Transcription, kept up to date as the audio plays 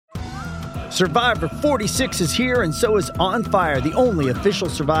Survivor 46 is here, and so is On Fire, the only official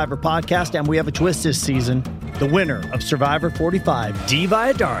Survivor podcast, and we have a twist this season. The winner of Survivor 45, Dee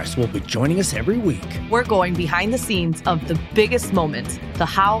Valladares, will be joining us every week. We're going behind the scenes of the biggest moments, the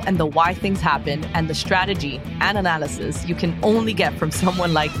how and the why things happen, and the strategy and analysis you can only get from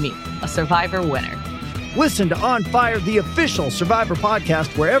someone like me, a Survivor winner. Listen to On Fire, the official Survivor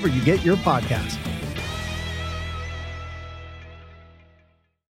podcast, wherever you get your podcasts.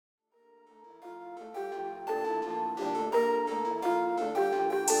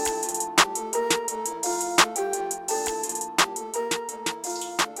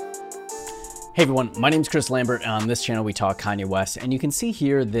 Hey everyone, my name is Chris Lambert, and on this channel we talk Kanye West, and you can see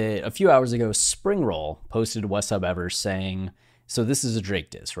here that a few hours ago, Spring Roll posted to West Sub Ever saying, so this is a Drake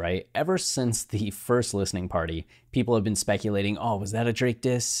diss, right? Ever since the first listening party, people have been speculating, oh, was that a Drake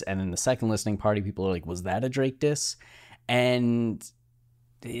diss? And then the second listening party, people are like, was that a Drake diss? And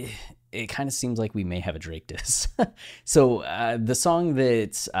it kind of seems like we may have a Drake diss. So the song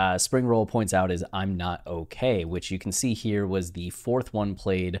that Spring Roll points out is I'm Not Okay, which you can see here was the fourth one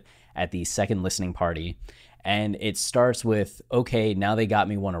played at the second listening party. And it starts with, okay, now they got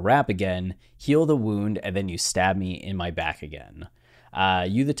me, wanna rap again, heal the wound, and then you stab me in my back again.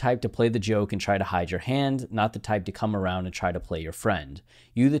 You the type to play the joke and try to hide your hand, not the type to come around and try to play your friend.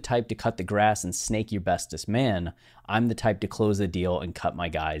 You the type to cut the grass and snake your bestest man. I'm the type to close the deal and cut my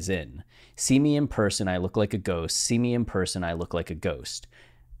guys in. See me in person, I look like a ghost. See me in person, I look like a ghost.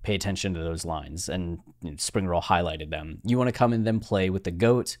 Pay attention to those lines, and Spring Roll highlighted them. You want to come and then play with the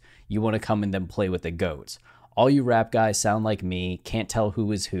goat. You want to come and then play with the goat. All you rap guys sound like me, can't tell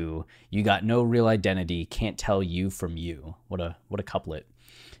who is who. You got no real identity, can't tell you from you. What a couplet.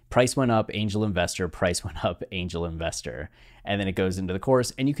 Price went up, angel investor, price went up, angel investor. And then it goes into the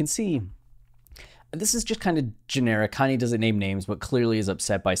chorus, and you can see this is just kind of generic. Kanye doesn't name names, but clearly is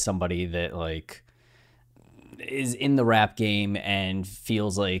upset by somebody that like is in the rap game and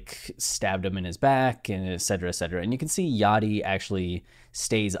feels like stabbed him in his back, and et cetera, et cetera. And you can see Yachty actually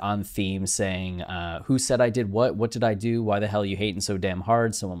stays on theme saying, who said I did what? What did I do? Why the hell are you hating so damn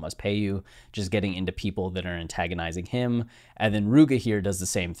hard? Someone must pay you. Just getting into people that are antagonizing him. And then Ruga here does the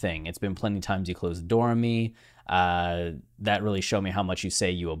same thing. It's been plenty of times you closed the door on me. That really showed me how much you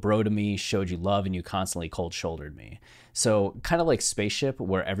say you a bro to me, showed you love, and you constantly cold shouldered me. So kind of like Spaceship,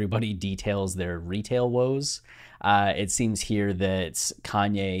 where everybody details their retail woes. It seems here that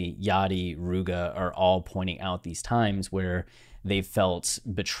Kanye, Yachty, Ruga are all pointing out these times where they felt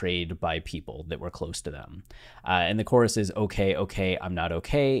betrayed by people that were close to them. And the chorus is, okay, okay, I'm not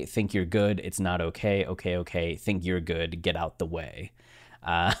okay. Think you're good. It's not okay. Okay, okay. Think you're good. Get out the way.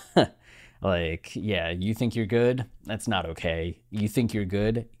 Like, yeah, you think you're good? That's not okay. You think you're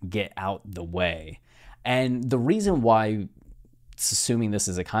good? Get out the way. And the reason why it's assuming this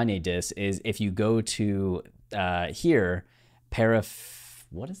is a Kanye diss is if you go to here,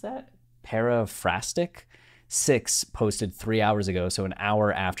 Paraphrastic 6 posted 3 hours ago, so an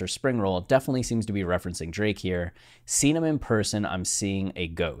hour after Spring Roll, definitely seems to be referencing Drake here. Seen him in person, I'm seeing a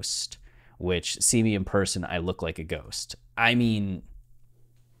ghost. Which, see me in person, I look like a ghost. I mean,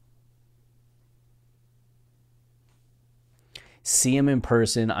 see him in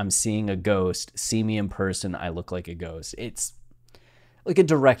person, I'm seeing a ghost. See me in person, I look like a ghost. It's like a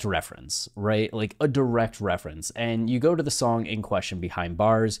direct reference, right? Like a direct reference. And you go to the song in question, Behind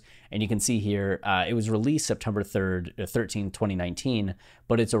Bars, and you can see here, it was released September 13th, 2019,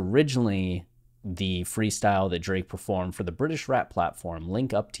 but it's originally the freestyle that Drake performed for the British rap platform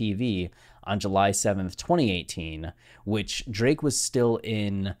Link Up TV on July 7th, 2018, which Drake was still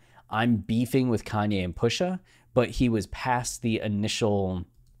in I'm beefing with Kanye and Pusha, but he was past the initial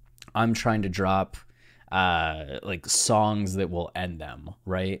I'm trying to drop like songs that will end them,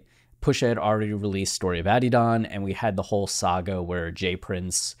 right? Pusha had already released Story of Adidon, and we had the whole saga where Jay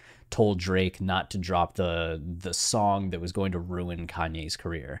Prince told Drake not to drop the song that was going to ruin Kanye's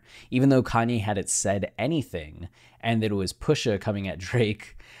career. Even though Kanye hadn't said anything, and that it was Pusha coming at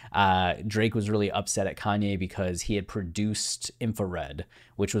Drake, Drake was really upset at Kanye because he had produced Infrared,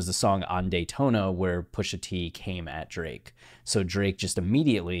 which was the song on Daytona where Pusha T came at Drake. So Drake just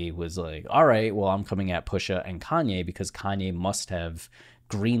immediately was like, all right, well, I'm coming at Pusha and Kanye because Kanye must have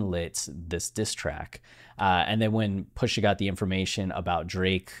greenlit this diss track. And then when Pusha got the information about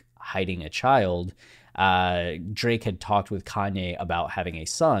Drake hiding a child, Drake had talked with Kanye about having a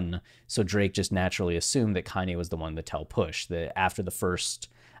son, so Drake just naturally assumed that Kanye was the one to tell Push that after the first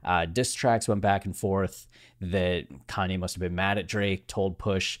Diss tracks went back and forth that Kanye must have been mad at Drake, told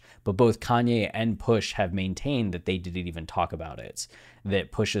Push, but both Kanye and Push have maintained that they didn't even talk about it.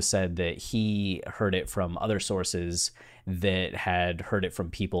 That Pusha said that he heard it from other sources that had heard it from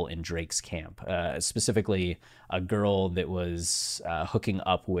people in Drake's camp, specifically a girl that was hooking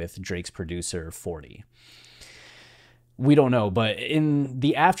up with Drake's producer, 40. We don't know, but in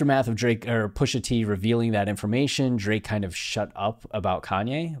the aftermath of Drake or Pusha T revealing that information, Drake kind of shut up about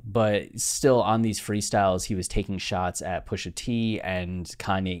Kanye, but still on these freestyles, he was taking shots at Pusha T and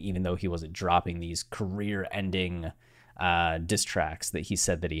Kanye, even though he wasn't dropping these career-ending diss tracks that he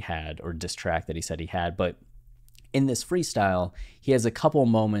said that he had, or diss track that he said he had. But in this freestyle, he has a couple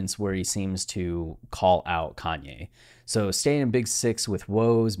moments where he seems to call out Kanye. So staying in Big Six with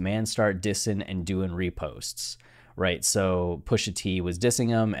woes, man start dissing and doing reposts. Right, so Pusha T was dissing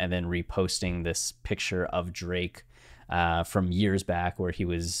him and then reposting this picture of Drake from years back where he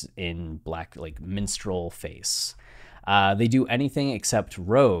was in black, like, minstrel face. They do anything except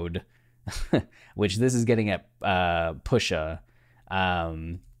Road, which this is getting at Pusha.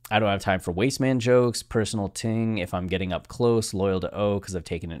 I don't have time for wasteman jokes, personal ting, if I'm getting up close, loyal to O because I've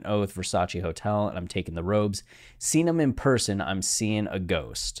taken an oath, Versace Hotel, and I'm taking the robes. Seen him in person, I'm seeing a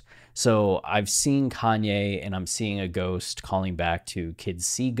ghost. So I've seen Kanye and I'm seeing a ghost calling back to Kids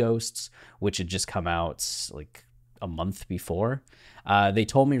See Ghosts, which had just come out like a month before. They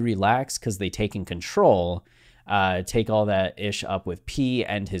told me relax because they taking control. Take all that ish up with P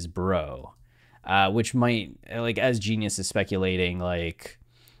and his bro, which might, like, as Genius is speculating, like,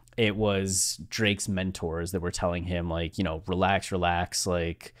 it was Drake's mentors that were telling him, like, you know, relax,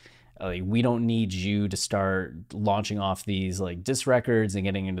 like we don't need you to start launching off these like diss records and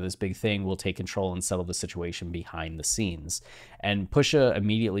getting into this big thing. We'll take control and settle the situation behind the scenes. And Pusha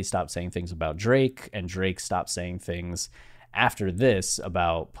immediately stopped saying things about Drake, and Drake stopped saying things after this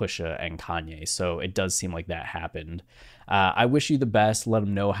about Pusha and Kanye. So it does seem like that happened. I wish you the best. Let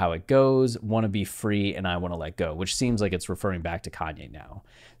him know how it goes. Want to be free and I want to let go, which seems like it's referring back to Kanye now.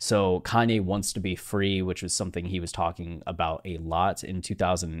 So Kanye wants to be free, which was something he was talking about a lot in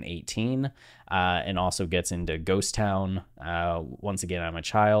 2018, and also gets into Ghost Town. Once again, I'm a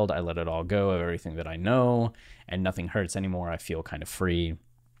child. I let it all go of everything that I know and nothing hurts anymore. I feel kind of free.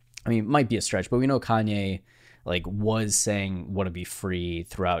 I mean, it might be a stretch, but we know Kanye like was saying want to be free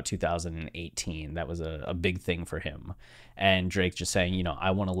throughout 2018. That was a big thing for him. And Drake just saying, you know, I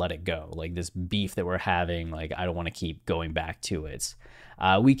want to let it go. Like this beef that we're having, like I don't want to keep going back to it.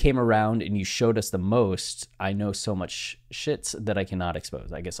 We came around and you showed us the most. I know so much shit that I cannot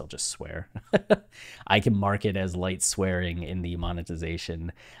expose. I guess I'll just swear. I can mark it as light swearing in the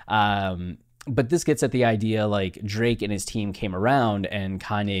monetization. But this gets at the idea, like Drake and his team came around and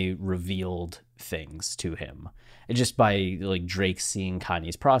Kanye revealed things to him. And just by like Drake seeing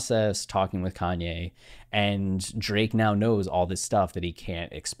Kanye's process, talking with Kanye, and Drake now knows all this stuff that he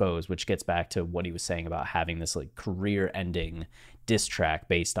can't expose, which gets back to what he was saying about having this like career-ending diss track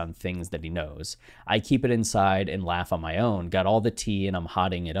based on things that he knows. I keep it inside and laugh on my own. Got all the tea and I'm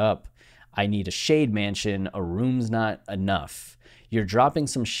hotting it up. I need a shade mansion. A room's not enough. You're dropping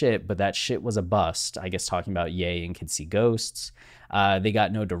some shit, but that shit was a bust. I guess talking about Ye and Kids See Ghosts. They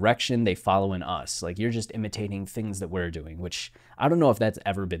got no direction. They following us. Like, you're just imitating things that we're doing, which I don't know if that's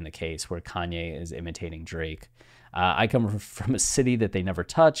ever been the case where Kanye is imitating Drake. I come from a city that they never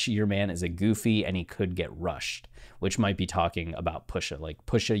touch. Your man is a goofy and he could get rushed, which might be talking about Pusha. Like,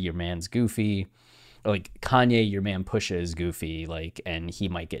 Pusha, your man's goofy. Or like, Kanye, your man Pusha is goofy, like, and he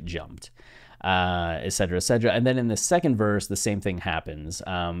might get jumped. Et cetera, et cetera. And then in the second verse, the same thing happens.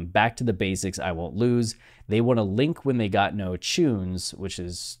 Back to the basics, I won't lose. They want to link when they got no tunes, which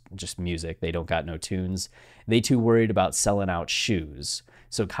is just music. They don't got no tunes. They too worried about selling out shoes.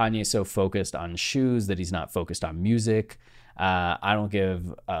 So Kanye's so focused on shoes that he's not focused on music. I don't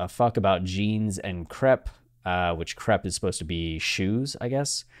give a fuck about jeans and crepe, which crepe is supposed to be shoes, I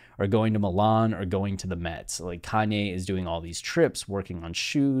guess, or going to Milan or going to the Met. Like Kanye is doing all these trips, working on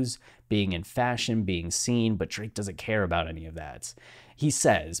shoes, being in fashion, being seen, but Drake doesn't care about any of that. He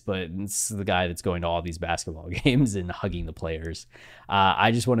says, but it's the guy that's going to all these basketball games and hugging the players.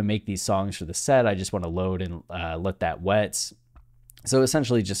 I just want to make these songs for the set. I just want to load and let that wet. So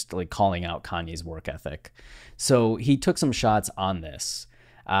essentially just like calling out Kanye's work ethic. So he took some shots on this.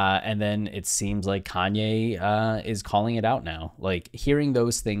 And then it seems like Kanye is calling it out now. Like hearing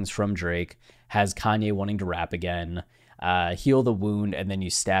those things from Drake has Kanye wanting to rap again, heal the wound, and then you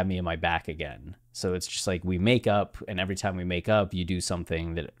stab me in my back again. So it's just like we make up, and every time we make up, you do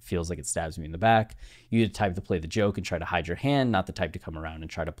something that feels like it stabs me in the back. You're the type to play the joke and try to hide your hand, not the type to come around and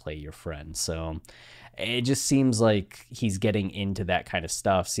try to play your friend. So It just seems like he's getting into that kind of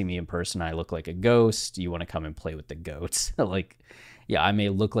stuff. See me in person, I look like a ghost. You want to come and play with the goats? Like, yeah, I may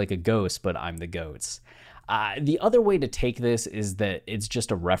look like a ghost, but I'm the goats. The other way to take this is that it's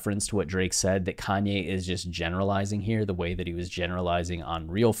just a reference to what Drake said, that Kanye is just generalizing here the way that he was generalizing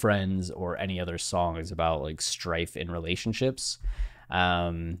on Real Friends or any other songs about like strife in relationships.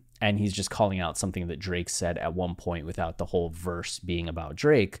 And he's just calling out something that Drake said at one point without the whole verse being about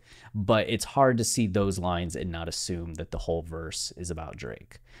Drake. But it's hard to see those lines and not assume that the whole verse is about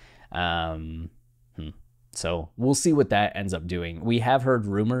Drake. So we'll see what that ends up doing. We have heard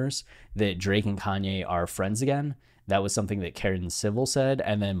rumors that Drake and Kanye are friends again. That was something that Karen Civil said.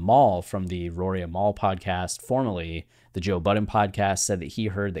 And then Maul from the Rory and Maul podcast, formerly the Joe Budden podcast, said that he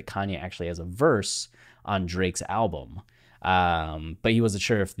heard that Kanye actually has a verse on Drake's album. But he wasn't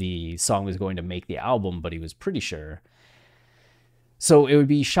sure if the song was going to make the album, but he was pretty sure. So it would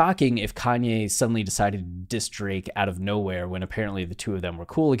be shocking if Kanye suddenly decided to diss Drake out of nowhere when apparently the two of them were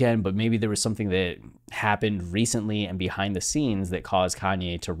cool again, but maybe there was something that happened recently and behind the scenes that caused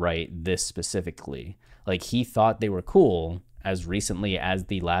Kanye to write this specifically. Like, he thought they were cool as recently as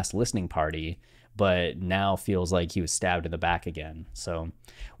the last listening party, but now feels like he was stabbed in the back again. So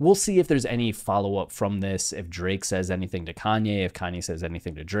we'll see if there's any follow-up from this, if Drake says anything to Kanye, if Kanye says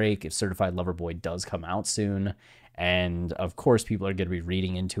anything to Drake, if Certified Lover Boy does come out soon. And of course, people are going to be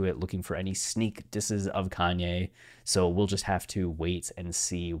reading into it, looking for any sneak disses of Kanye. So we'll just have to wait and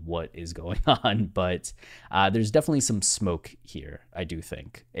see what is going on. But there's definitely some smoke here, I do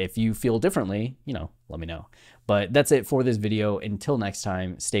think. If you feel differently, let me know. But that's it for this video. Until next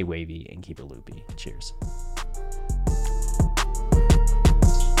time, stay wavy and keep it loopy. Cheers.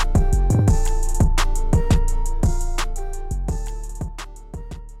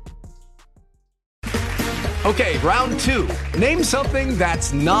 Okay, round two. Name something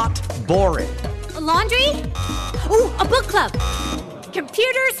that's not boring. A laundry? Ooh, a book club.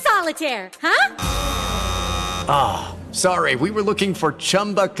 Computer solitaire, huh? Ah, sorry, we were looking for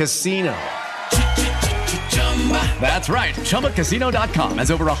Chumba Casino. That's right, ChumbaCasino.com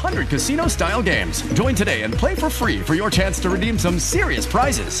has over 100 casino-style games. Join today and play for free for your chance to redeem some serious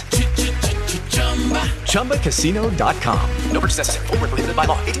prizes. ChumbaCasino.com. No purchase necessary. Void where prohibited by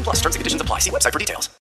law. 18+ terms and conditions apply. See website for details.